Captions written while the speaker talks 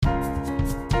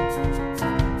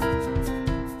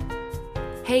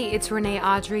Hey, it's Renee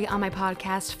Audrey on my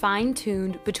podcast, Fine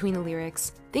Tuned Between the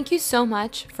Lyrics. Thank you so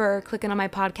much for clicking on my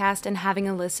podcast and having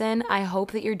a listen. I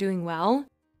hope that you're doing well.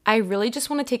 I really just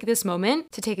want to take this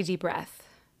moment to take a deep breath.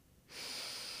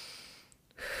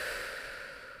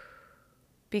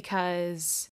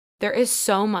 Because there is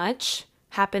so much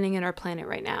happening in our planet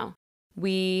right now.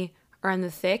 We are in the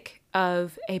thick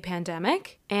of a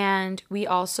pandemic, and we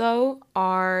also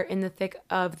are in the thick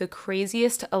of the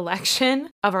craziest election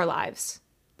of our lives.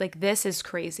 Like, this is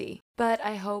crazy. But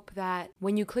I hope that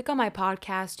when you click on my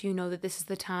podcast, you know that this is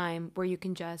the time where you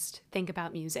can just think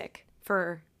about music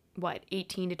for,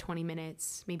 18 to 20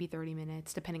 minutes, maybe 30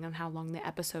 minutes, depending on how long the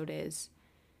episode is.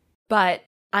 But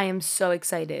I am so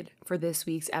excited for this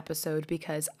week's episode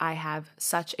because I have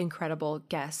such incredible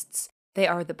guests. They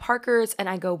are the Parkers, and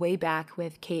I go way back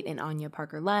with Kate and Anya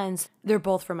Parker-Lenz. They're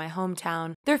both from my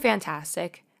hometown. They're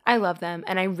fantastic. I love them,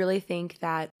 and I really think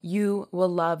that you will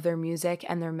love their music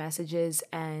and their messages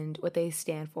and what they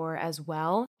stand for as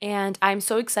well. And I'm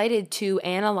so excited to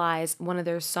analyze one of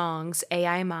their songs,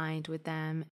 AI Mind, with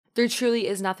them. There truly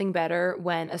is nothing better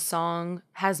when a song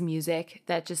has music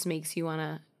that just makes you want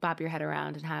to bop your head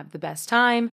around and have the best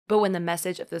time, but when the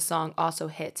message of the song also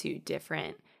hits you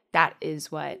different. That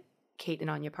is what Kate and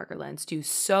Anya Parker-Lenz do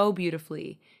so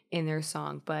beautifully in their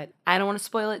song, but I don't want to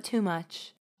spoil it too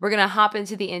much. We're going to hop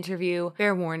into the interview.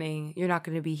 Fair warning, you're not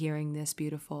going to be hearing this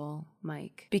beautiful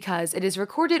mic because it is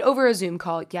recorded over a Zoom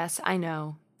call. Yes, I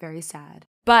know, very sad.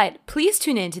 But please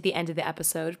tune in to the end of the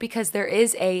episode because there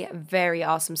is a very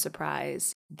awesome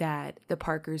surprise that the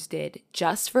Parkers did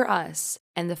just for us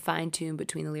and the Fine Tune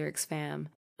Between the Lyrics fam.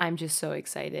 I'm just so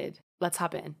excited. Let's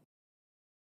hop in.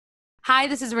 Hi,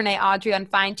 this is Renee Audrey on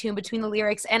Fine Tune Between the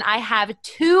Lyrics, and I have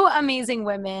two amazing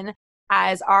women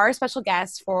as our special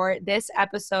guests for this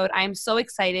episode. I'm so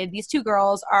excited. These two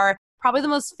girls are probably the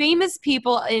most famous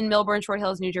people in Millburn, Short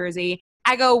Hills, New Jersey.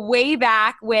 I go way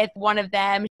back with one of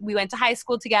them. We went to high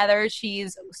school together.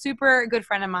 She's a super good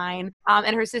friend of mine,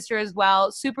 and her sister as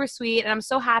well. Super sweet, and I'm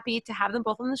so happy to have them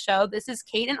both on the show. This is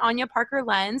Kate and Anya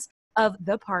Parker-Lenz of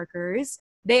The Parkers.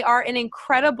 They are an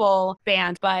incredible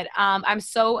band, but I'm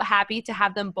so happy to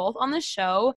have them both on the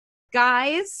show.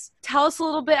 Guys, tell us a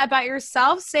little bit about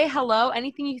yourself. Say hello.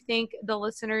 Anything you think the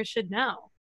listeners should know.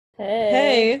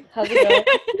 Hey. How's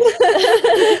it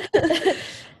going?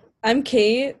 I'm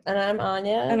Kate. And I'm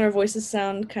Anya. And our voices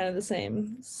sound kind of the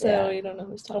same, so you don't know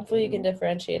who's talking. Hopefully you can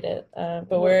differentiate it.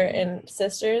 But we're in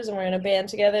sisters, and we're in a band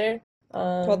together.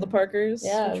 Called The Parkers,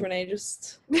 yeah. which Renee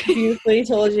just beautifully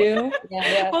told you.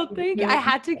 Yeah. Well, thank you. I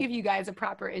had to give you guys a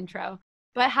proper intro.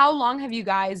 But how long have you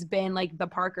guys been, like, The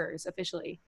Parkers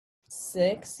officially?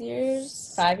 6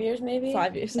 years? 5 years, maybe?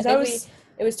 5 years. Since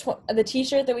the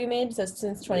t-shirt that we made says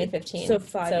since 2015. So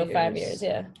 5 years,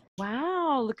 yeah.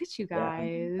 Wow, look at you guys.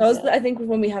 Yeah. That was, I think,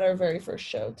 when we had our very first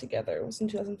show together. It was in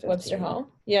 2015. Webster Hall?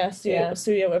 Yeah,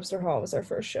 Studio Webster Hall was our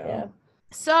first show. Yeah.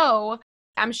 So,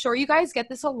 I'm sure you guys get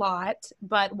this a lot,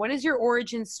 but what is your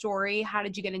origin story? How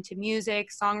did you get into music,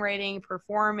 songwriting,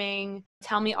 performing?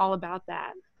 Tell me all about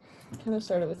that. Kind of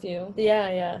started with you.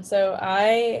 Yeah. So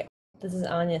this is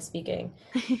Anya speaking.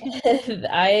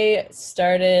 I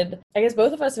guess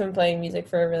both of us have been playing music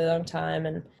for a really long time,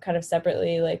 and kind of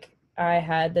separately, like, I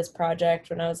had this project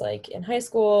when I was, like, in high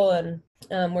school,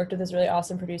 and worked with this really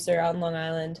awesome producer out in Long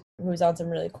Island who was on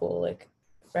some really cool, like,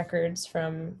 records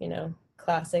from,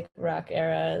 classic rock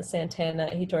era. Santana.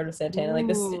 He toured with Santana. Like,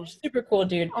 this super cool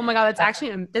dude. Oh my God,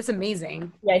 that's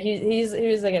amazing. Yeah, he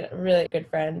was like a really good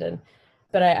friend,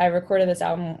 but I recorded this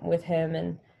album with him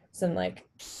and some, like,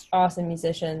 awesome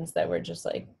musicians that were just,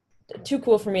 like, too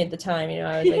cool for me at the time.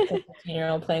 I was like a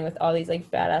 15-year-old playing with all these, like,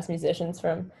 badass musicians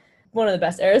from one of the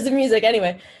best eras of music.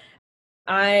 Anyway,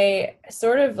 I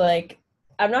sort of, like,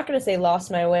 I'm not going to say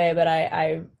lost my way, but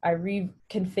I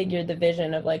reconfigured the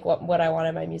vision of, like, what I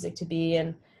wanted my music to be,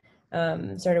 and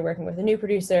started working with a new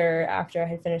producer after I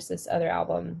had finished this other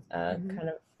album, kind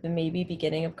of the maybe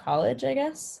beginning of college, I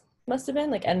guess. Must have been,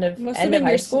 like, end of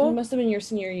high school. Must have been your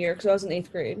senior year, because I was in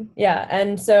 8th grade. Yeah,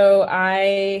 and so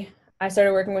I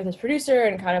started working with this producer,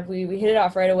 and kind of we hit it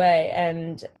off right away,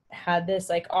 and had this,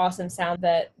 like, awesome sound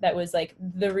that was, like,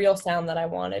 the real sound that I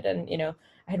wanted. And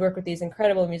I had worked with these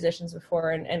incredible musicians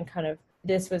before, and kind of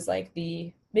this was, like,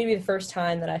 maybe the first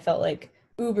time that I felt, like,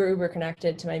 uber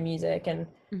connected to my music, and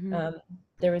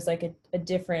there was, like, a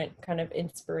different kind of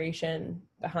inspiration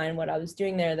behind what I was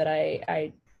doing there that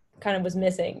I kind of was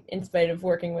missing, in spite of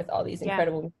working with all these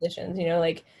incredible musicians.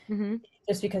 Like,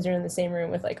 just because you're in the same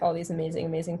room with, like, all these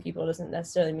amazing people doesn't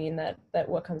necessarily mean that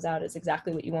what comes out is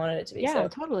exactly what you wanted it to be. Yeah, so,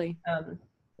 totally.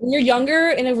 When you're younger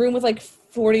in a room with, like,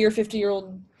 40 or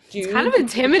 50-year-old dudes, It's kind of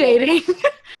intimidating.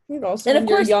 You'd also And when of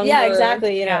you're course, younger. yeah,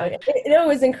 exactly. Yeah. It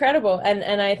was incredible,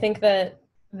 and I think that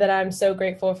I'm so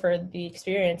grateful for the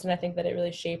experience, and I think that it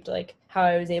really shaped like how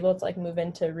I was able to like move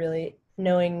into really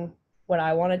knowing what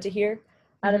I wanted to hear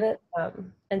out of it.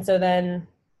 And so then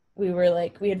we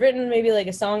had written maybe like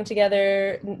a song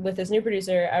together with this new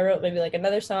producer. I wrote maybe like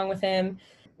another song with him.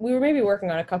 We were maybe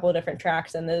working on a couple of different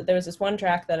tracks, and there was this one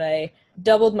track that I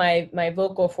doubled my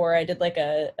vocal for. I did like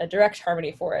a direct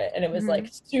harmony for it, and it was like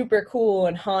super cool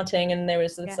and haunting, and there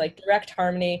was this like direct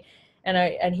harmony,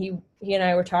 and he and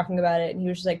I were talking about it, and he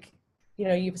was just like, you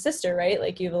have a sister, right?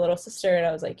 Like you have a little sister. And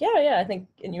I was like, yeah, I think,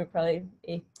 and you were probably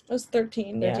I was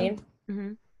 13. 13. Mm-hmm.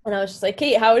 Mm-hmm. And I was just like,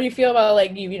 Kate, how would you feel about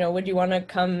like would you want to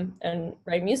come and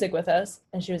write music with us?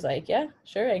 And she was like, yeah,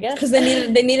 sure, I guess. Because they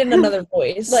needed another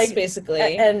voice, like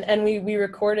basically. And we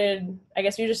recorded. I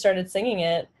guess we just started singing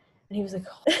it, and he was like,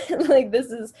 like this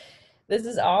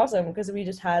is awesome, because we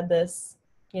just had this,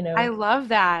 I love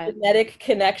that genetic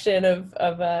connection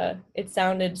of it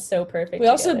sounded so perfect. We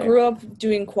also together. grew up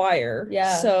doing choir.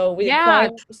 Yeah. So we did Yeah.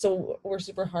 choir, so we're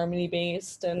super harmony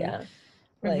based, and Yeah.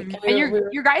 like and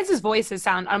your guys' voices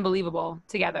sound unbelievable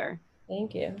together.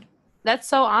 Thank you. That's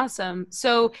so awesome.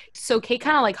 So Kate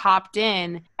kind of like hopped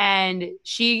in, and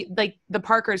she like the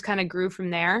Parkers kind of grew from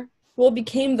there. well, it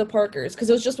became the Parkers because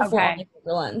it was just before Okay.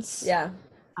 Relents. Yeah.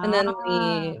 And then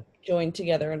we joined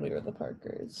together and we were the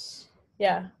Parkers.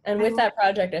 Yeah. And with that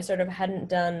project, I sort of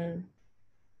hadn't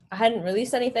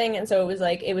released anything, and so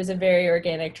it was a very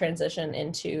organic transition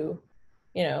into,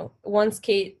 once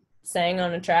Kate sang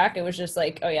on a track, it was just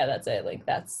like, oh yeah, that's it, like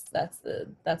that's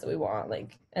what we want,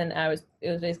 like, and it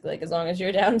was basically like, as long as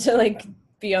you're down to like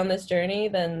be on this journey,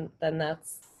 then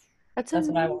that's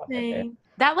what I want.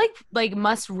 That like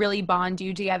must really bond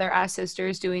you together as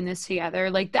sisters doing this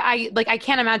together. Like I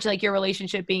can't imagine like your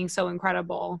relationship being so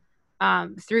incredible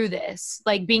through this,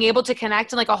 like being able to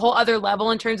connect on like a whole other level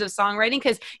in terms of songwriting,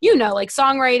 because like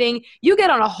songwriting, you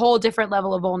get on a whole different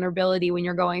level of vulnerability when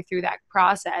you're going through that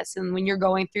process, and when you're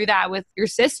going through that with your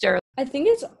sister. I think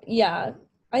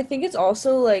it's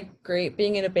also like great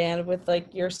being in a band with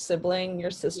like your sibling, your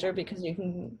sister, because you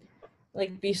can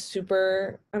like be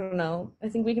super, I don't know, I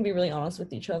think we can be really honest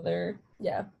with each other.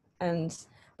 Yeah. And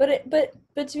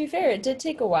but to be fair, it did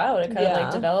take a while to kind of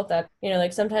like develop that,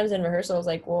 like sometimes in rehearsals,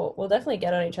 like we'll definitely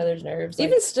get on each other's nerves, like,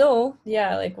 even still.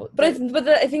 Yeah, like but I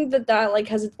think that like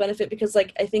has its benefit, because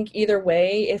like I think either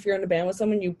way, if you're in a band with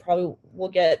someone, you probably will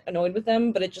get annoyed with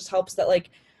them, but it just helps that like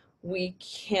we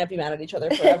can't be mad at each other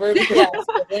forever because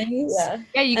we're siblings.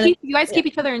 Yeah, you guys keep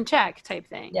each other in check type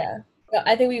thing. Yeah.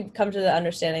 I think we've come to the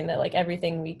understanding that like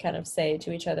everything we kind of say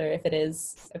to each other, if it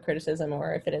is a criticism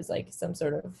or if it is like some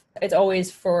sort of, it's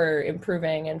always for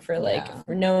improving and for like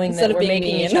for knowing Instead that of we're being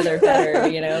making mean. each other better,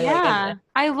 Yeah. Like,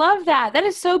 I love that. That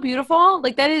is so beautiful.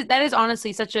 Like that is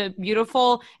honestly such a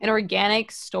beautiful and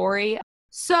organic story.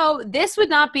 So this would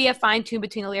not be a fine tune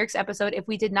between the lyrics episode if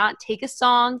we did not take a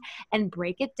song and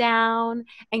break it down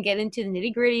and get into the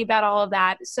nitty gritty about all of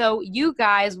that. So you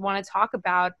guys want to talk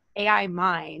about AI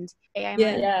Mind. AI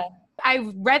Mind. Yeah. I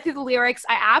read through the lyrics.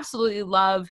 I absolutely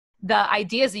love the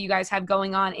ideas that you guys have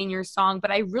going on in your song,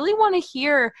 but I really want to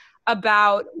hear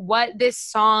about what this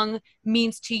song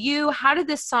means to you. How did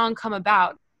this song come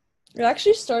about? It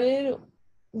actually started,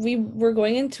 we were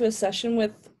going into a session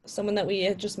with someone that we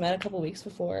had just met a couple weeks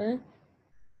before,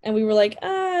 and we were like,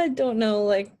 I don't know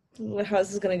like how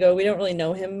this is gonna go. We don't really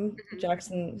know him.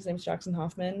 Jackson, his name's Jackson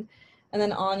Hoffman. And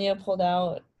then Anya pulled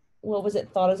out, what was it,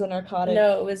 Thought is a Narcotic?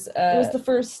 No, it was the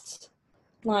first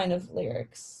line of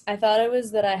lyrics. I thought it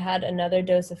was that I had another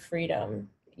dose of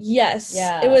freedom. Yes.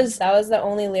 Yeah. That was the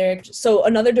only lyric. So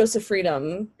Another Dose of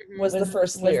Freedom was the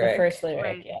first lyric.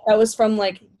 Right. Yeah. That was from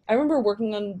like, I remember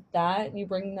working on that, you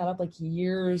bringing that up like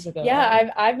years ago. Yeah,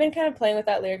 I've been kind of playing with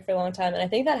that lyric for a long time, and I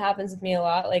think that happens with me a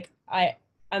lot. Like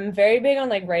I'm very big on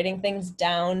like writing things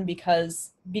down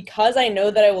because I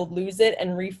know that I will lose it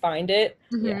and re-find it.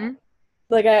 Mm-hmm.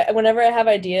 Like whenever I have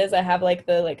ideas, I have like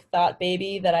the like thought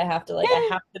baby that I have to like I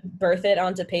have to birth it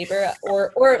onto paper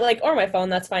or my phone.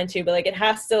 That's fine too, but like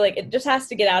it just has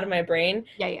to get out of my brain.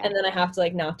 Yeah. And then I have to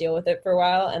like not deal with it for a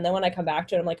while, and then when I come back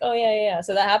to it, I'm like, oh yeah.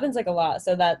 So that happens like a lot.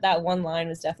 So that one line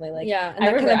was definitely like, yeah. I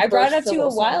remember I brought it up to you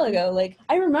a while ago. Like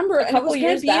I remember a couple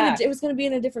years back. It was gonna be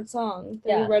in a different song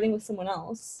that we were writing with someone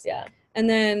else. Yeah. And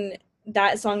then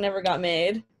that song never got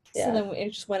made. Yeah. So then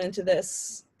it just went into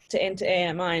into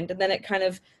AI Mind, and then it kind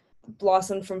of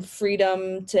blossomed from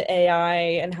freedom to AI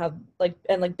and how like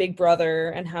Big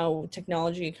Brother and how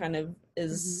technology kind of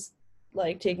is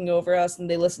like taking over us and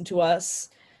they listen to us.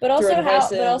 But also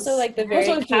like the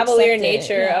very cavalier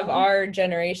nature of our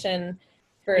generation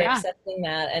for accepting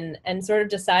that and sort of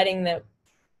deciding that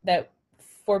that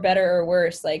for better or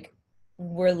worse, like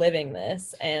we're living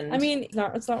this. And I mean, it's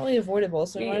not really avoidable,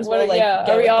 so we might as what, well like yeah,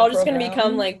 get are we with the all just gonna become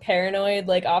program. like paranoid,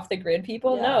 like off the grid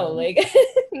people? Yeah. No, like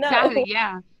no. Exactly,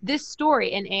 yeah. This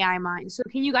story in AI Mind. So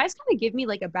can you guys kind of give me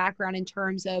like a background in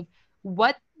terms of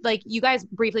what, like you guys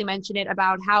briefly mentioned it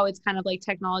about how it's kind of like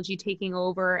technology taking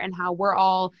over and how we're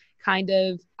all kind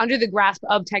of under the grasp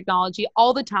of technology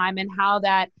all the time, and how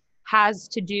that has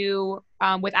to do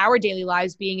with our daily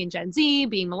lives being in Gen Z,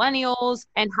 being millennials,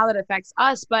 and how that affects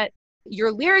us. But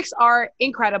your lyrics are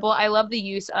incredible. I love the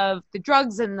use of the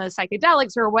drugs and the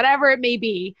psychedelics or whatever it may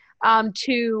be,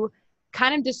 to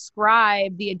kind of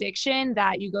describe the addiction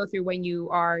that you go through when you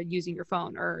are using your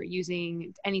phone or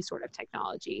using any sort of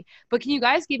technology. But can you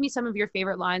guys give me some of your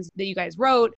favorite lines that you guys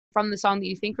wrote from the song that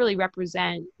you think really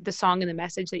represent the song and the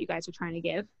message that you guys are trying to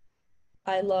give?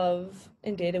 I love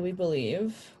In Data We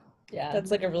Believe. Yeah.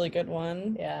 That's like a really good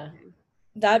one. Yeah.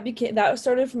 That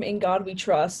started from In God We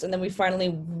Trust, and then we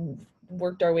finally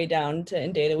worked our way down to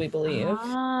In Data We Believe.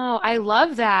 Oh, I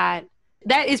love that.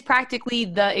 That is practically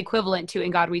the equivalent to In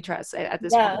God We Trust at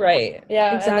this point. Right.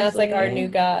 Yeah. Exactly. And that's like our new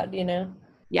God, you know?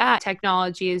 Yeah,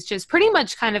 technology is just pretty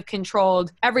much kind of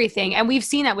controlled everything. And we've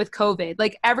seen that with COVID.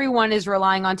 Like everyone is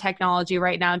relying on technology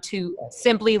right now to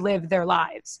simply live their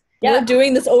lives. Yeah. We're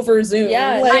doing this over Zoom.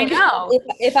 Yeah, like, I know.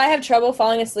 If I have trouble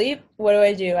falling asleep, what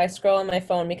do? I scroll on my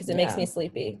phone because it makes me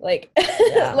sleepy. Like,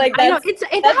 like I know that's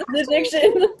it's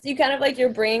addiction. You kind of like your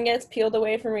brain gets peeled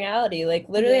away from reality. Like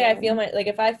literally, I feel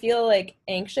if I feel like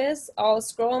anxious, I'll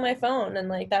scroll on my phone, and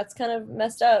like that's kind of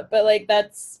messed up. But like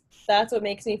that's what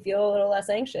makes me feel a little less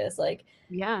anxious. Like,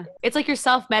 yeah, it's like you're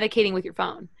self-medicating with your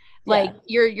phone. Like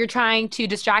you're trying to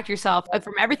distract yourself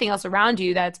from everything else around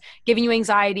you that's giving you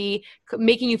anxiety,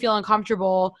 making you feel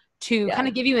uncomfortable, to kind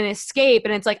of give you an escape.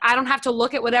 And it's like, I don't have to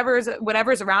look at whatever's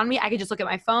around me. I can just look at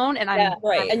my phone and I'm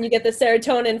right. And you get the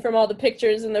serotonin from all the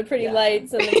pictures and the pretty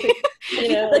lights and the you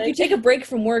know, like you take a break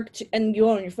from work and you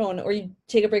go on your phone, or you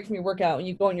take a break from your workout and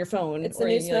you go on your phone. It's the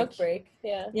new smoke break.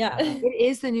 Yeah. It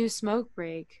is the new smoke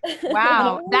break.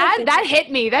 Wow. that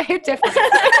hit me. That hit different.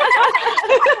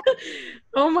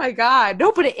 Oh my God.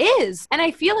 No, but it is. And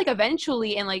I feel like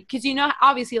eventually, and like, cause you know,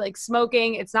 obviously like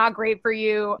smoking, it's not great for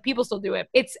you. People still do it.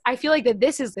 I feel like that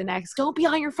this is the next, don't be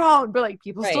on your phone, but like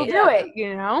people still do it,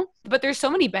 you know? But there's so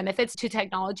many benefits to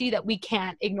technology that we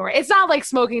can't ignore. It's not like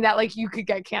smoking that like you could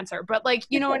get cancer, but like,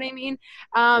 you know what I mean?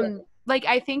 Like,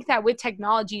 I think that with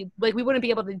technology, like we wouldn't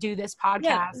be able to do this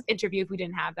podcast interview if we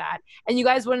didn't have that. And you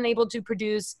guys wouldn't able to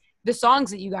produce the songs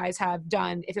that you guys have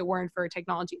done if it weren't for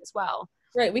technology as well.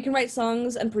 Right, we can write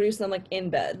songs and produce them like in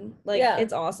bed. Like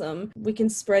it's awesome. We can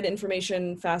spread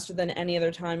information faster than any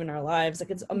other time in our lives. Like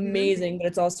it's amazing, but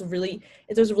it's also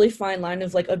there's a really fine line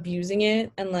of like abusing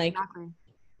it and like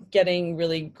getting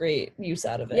really great use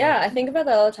out of it. Yeah, I think about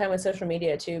that all the time with social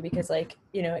media too, because like,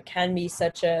 you know, it can be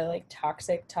such a like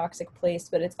toxic place,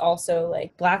 but it's also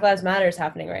like Black Lives Matter is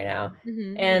happening right now,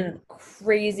 and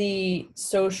crazy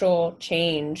social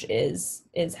change is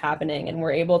happening, and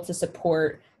we're able to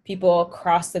support people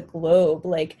across the globe,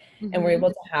 like, and we're able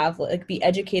to have like be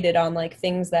educated on like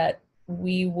things that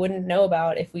we wouldn't know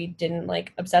about if we didn't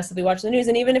like obsessively watch the news,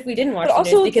 and even if we didn't watch the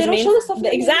news, because they don't show the stuff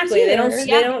exactly they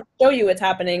don't show you what's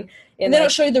happening, and they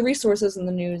don't show you the resources in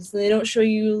the news. They don't show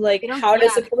you like how to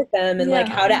support them and like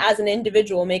how to as an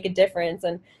individual make a difference,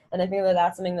 and I think that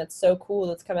that's something that's so cool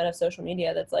that's come out of social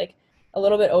media that's like a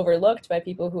little bit overlooked by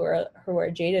people who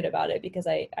are jaded about it, because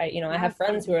I you know, I have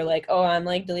friends who are like, oh, I'm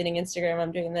like deleting Instagram,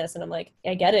 I'm doing this, and I'm like,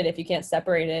 I get it if you can't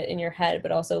separate it in your head,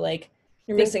 but also like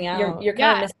you're missing out. You're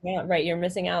kind of missing out, right? You're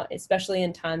missing out, especially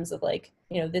in times of like,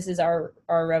 you know, this is our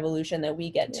revolution that we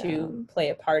get to play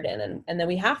a part in, and that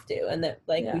we have to, and that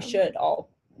like we should all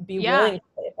be willing to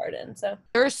play a part in. So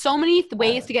there are so many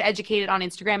ways to get educated on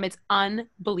Instagram. It's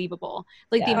unbelievable.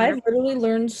 Like I've literally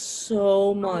learned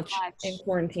so much in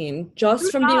quarantine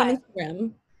just from being on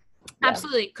Instagram.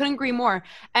 Absolutely. Couldn't agree more.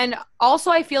 And also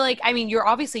I feel like, I mean, you're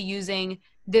obviously using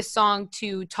this song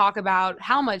to talk about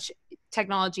how much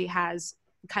technology has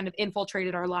kind of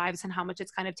infiltrated our lives and how much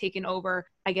it's kind of taken over,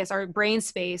 I guess, our brain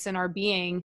space and our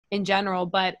being in general.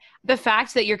 But the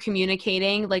fact that you're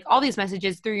communicating like all these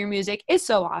messages through your music is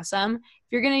so awesome.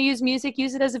 If you're going to use music,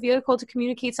 use it as a vehicle to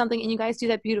communicate something, and you guys do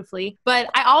that beautifully. But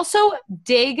I also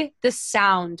dig the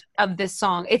sound of this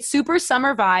song. It's super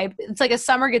summer vibe. It's like a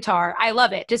summer guitar. I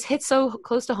love it. Just hits so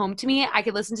close to home to me. I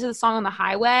could listen to the song on the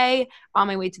highway, on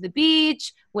my way to the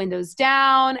beach, windows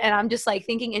down, and I'm just like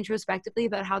thinking introspectively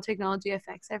about how technology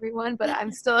affects everyone, but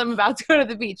I'm about to go to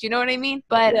the beach. You know what I mean?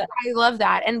 But I love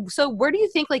that. And so where do you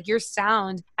think like your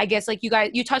sound, I guess like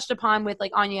you touched upon with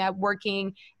like Anya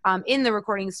working in the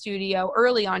recording studio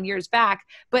early on years back.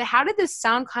 But how did this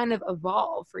sound kind of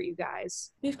evolve for you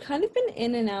guys? We've kind of been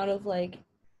in and out of like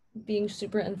being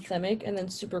super anthemic and then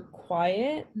super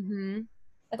quiet. Mm-hmm.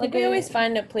 I think Like, we always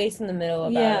find a place in the middle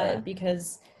about Yeah. it,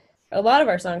 because a lot of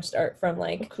our songs start from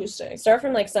Acoustic.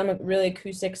 some really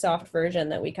acoustic soft version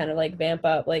that we kind of like vamp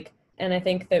up, like, and I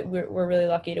think that we're really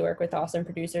lucky to work with awesome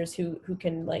producers who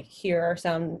can like hear our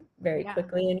sound very Yeah.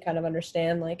 quickly and kind of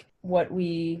understand like what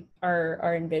we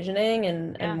are envisioning,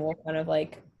 and we'll kind of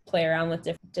like play around with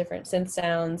different synth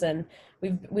sounds, and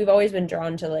we've always been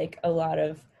drawn to like a lot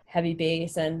of heavy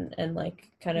bass and like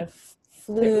kind of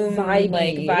flume,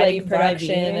 vibey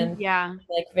production, and Yeah.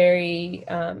 like very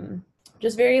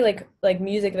just very like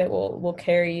music that will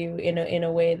carry you in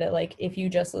a way that like if you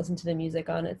just listen to the music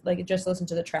on it, like just listen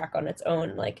to the track on its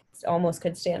own, like it almost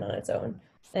could stand on its own.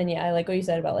 And yeah, I like what you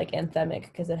said about like anthemic,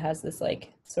 because it has this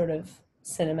like sort of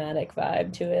cinematic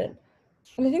vibe to it.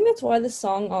 And I think that's why this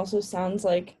song also sounds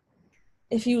like,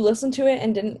 if you listen to it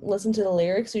and didn't listen to the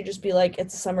lyrics, you'd just be like,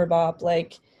 it's a summer bop,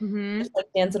 like Mm-hmm. just like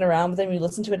dancing around. But then when you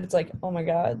listen to it, it's like, oh my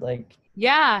God, like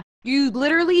Yeah. You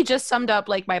literally just summed up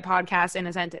like my podcast in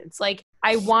a sentence. Like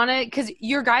I want to, because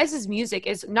your guys' music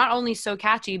is not only so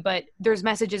catchy, but there's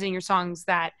messages in your songs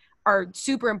that are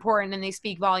super important and they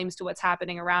speak volumes to what's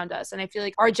happening around us. And I feel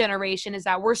like our generation is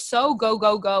that we're so go,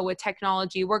 go, go with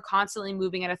technology. We're constantly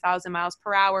moving at 1,000 miles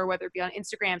per hour, whether it be on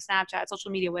Instagram, Snapchat, social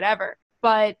media, whatever.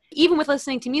 But even with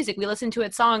listening to music, we listen to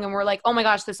a song and we're like, oh my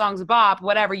gosh, this song's a bop,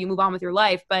 whatever, you move on with your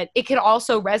life. But it could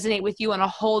also resonate with you on a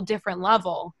whole different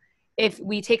level if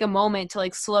we take a moment to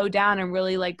like slow down and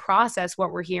really like process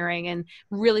what we're hearing and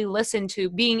really listen to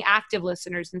being active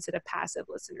listeners instead of passive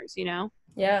listeners, you know?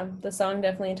 Yeah, the song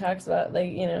definitely talks about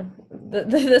like,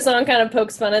 the song kind of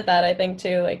pokes fun at that, I think,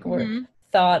 too. Like Mhm.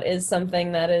 thought is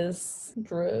something that is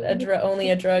drug. only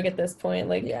a drug at this point.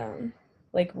 Like, Yeah.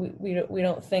 like we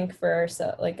don't think for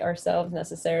ourselves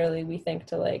necessarily. We think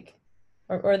to like,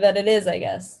 or that it is, I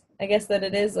guess that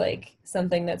it is like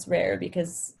something that's rare,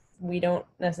 because we don't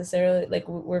necessarily like,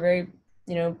 we're very,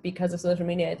 because of social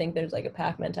media, I think there's like a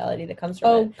pack mentality that comes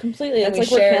from it. Completely. And It's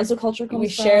like where cancel culture comes from. We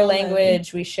share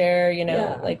language, we share,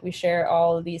 Yeah. like we share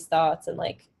all of these thoughts, and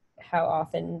like how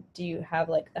often do you have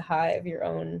like the high of your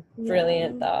own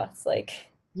brilliant thoughts? Like,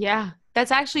 Yeah,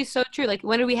 that's actually so true. Like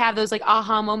when do we have those like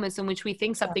aha moments in which we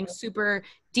think something super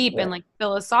deep and like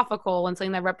philosophical and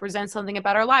something that represents something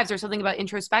about our lives or something about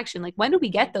introspection? Like when do we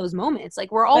get those moments?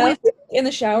 Like we're always in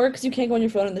the shower, because you can't go on your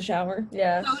phone in the shower.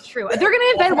 yeah, so true. They're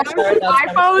gonna invent wireless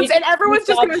iPhones and everyone's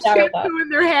just gonna shampoo in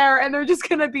their hair and they're just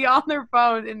gonna be on their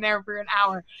phone in there for an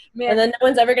hour. Man. And then no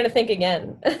one's ever gonna think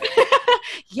again.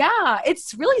 Yeah,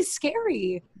 it's really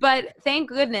scary. But thank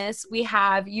goodness we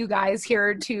have you guys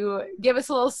here to give us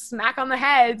a little smack on the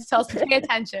head, to tell us to pay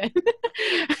attention.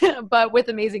 But with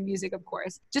amazing music, of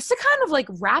course. Just to kind of like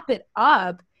wrap it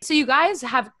up. So you guys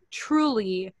have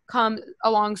truly come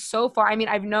along so far. I mean,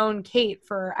 I've known Kate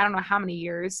for I don't know how many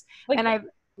years. Like, and I've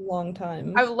long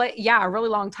time. a really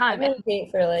long time. I've known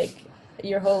Kate for like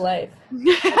your whole life.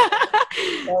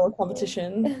 No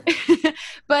competition.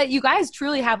 But you guys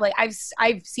truly have like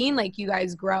I've seen like you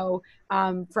guys grow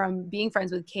from being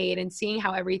friends with Kate and seeing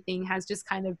how everything has just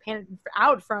kind of panned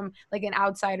out from like an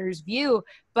outsider's view.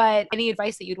 But any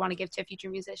advice that you'd want to give to future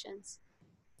musicians?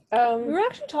 We were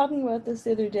actually talking about this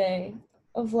the other day,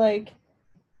 of like,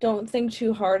 don't think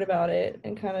too hard about it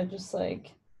and kind of just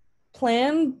like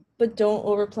plan, but don't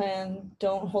overplan.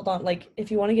 Don't hold on. Like if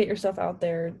you want to get yourself out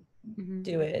there,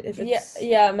 do it. If it's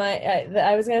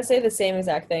I was gonna say the same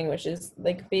exact thing, which is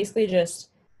like basically just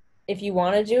if you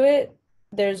want to do it,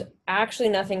 there's actually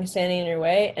nothing standing in your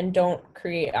way, and don't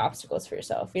create obstacles for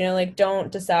yourself. Like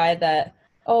don't decide that,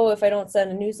 oh, if I don't send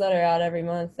a newsletter out every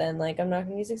month, then like I'm not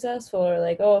gonna be successful, or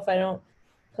like, oh, if I don't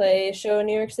play a show in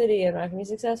New York City, I'm not gonna be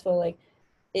successful. Like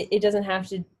it doesn't have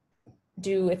to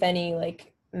do with any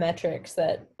like metrics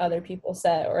that other people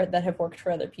set or that have worked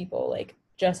for other people. Like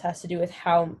just has to do with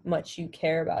how much you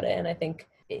care about it. And I think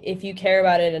if you care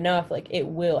about it enough, like it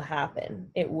will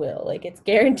happen. It will, like it's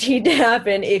guaranteed to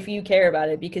happen if you care about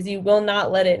it, because you will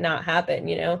not let it not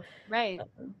happen, Right.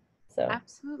 So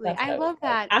absolutely. I love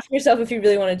that. Ask yourself if you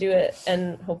really want to do it,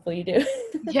 and hopefully you do.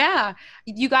 Yeah.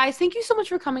 You guys, thank you so much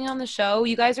for coming on the show.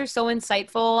 You guys are so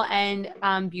insightful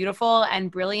and beautiful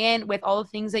and brilliant with all the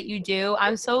things that you do.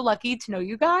 I'm so lucky to know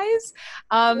you guys.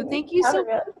 Thank you so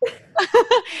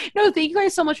No, thank you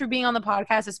guys so much for being on the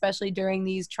podcast, especially during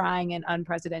these trying and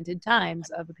unprecedented times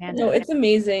of the pandemic. No, it's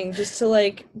amazing just to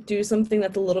like do something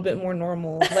that's a little bit more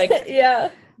normal. Like yeah,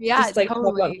 just like totally.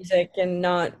 talk about music and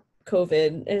not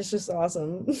COVID. It's just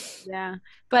awesome. Yeah.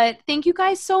 But thank you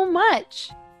guys so much.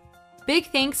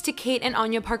 Big thanks to Kate and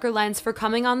Anya Parker-Lenz for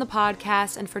coming on the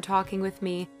podcast and for talking with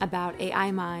me about AI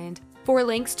Mind. For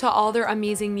links to all their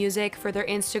amazing music, for their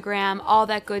Instagram, all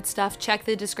that good stuff, check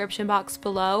the description box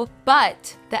below.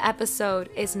 But the episode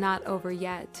is not over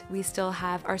yet. We still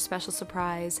have our special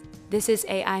surprise. This is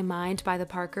AI Mind by the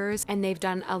Parkers, and they've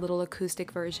done a little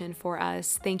acoustic version for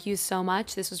us. Thank you so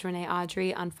much. This was Renee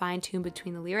Audrey on Fine Tune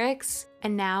Between the Lyrics.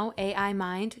 And now AI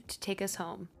Mind to take us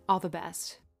home. All the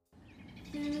best.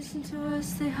 They listen to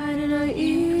us, they hide in our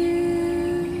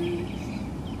ears.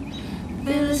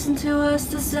 They listen to us,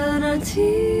 they sell in our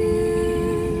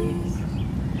tears.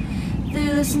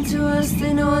 They listen to us,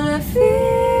 they know what I feel.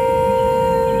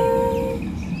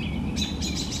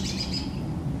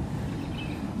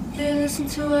 They listen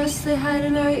to us, they hide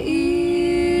in our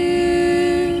ears.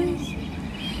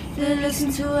 They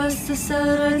listen to us, they sell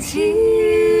in our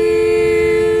tears.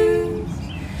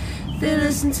 They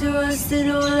listen to us, they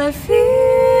know what I feel.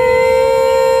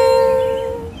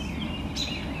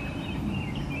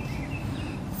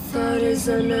 Thought is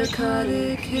a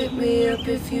narcotic, hit me up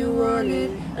if you want it.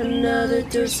 Another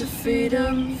dose of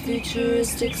freedom,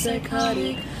 futuristic,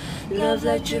 psychotic. Love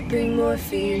like dripping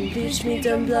morphine, bleach me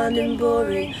dumb, blonde and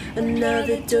boring.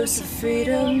 Another dose of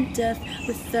freedom, death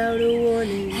without a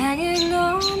warning. Hanging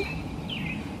on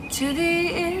to the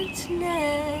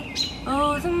internet.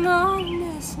 Oh, the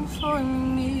madness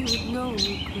informing me with no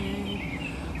regret.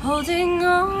 Holding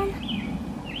on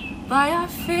by our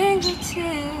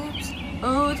fingertips.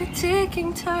 Oh, the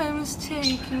ticking time is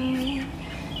taking me.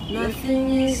 Nothing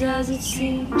is as it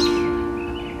seems.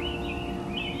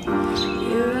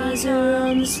 Your eyes are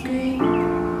on the screen,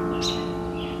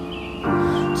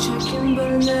 checking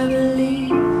but never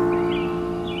leave.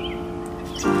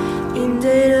 In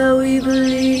data we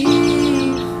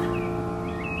believe.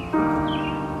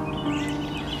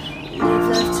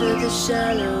 To the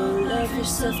shallow, love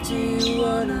yourself, do you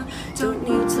wanna? Don't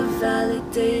need to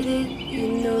validate it, you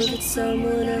know that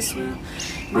someone else will.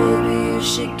 Maybe you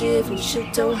should give and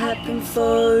shit don't happen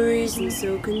for a reason.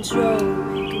 So control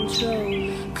me, control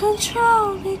me,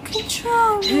 control me,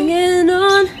 control me. Hanging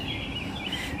on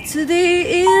to the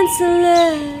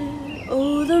internet.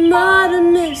 Oh, the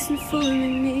modernness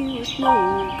informing me with no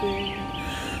regret.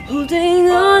 Holding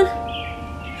on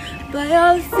by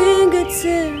our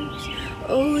fingertips.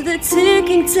 Oh, the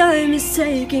ticking time is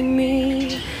taking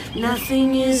me.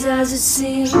 Nothing is as it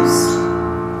seems.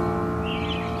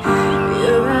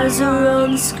 Your eyes are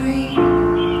on the screen,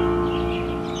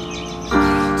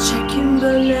 checking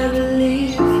but never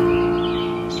leave.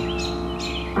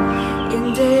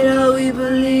 In data we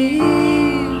believe.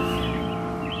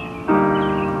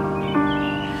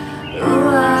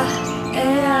 Oh,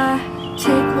 AI,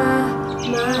 take my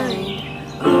mind.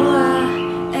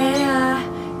 Oh, AI,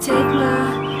 take my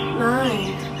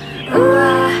mind. Oh,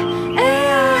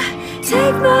 AI,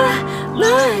 take my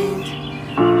mind.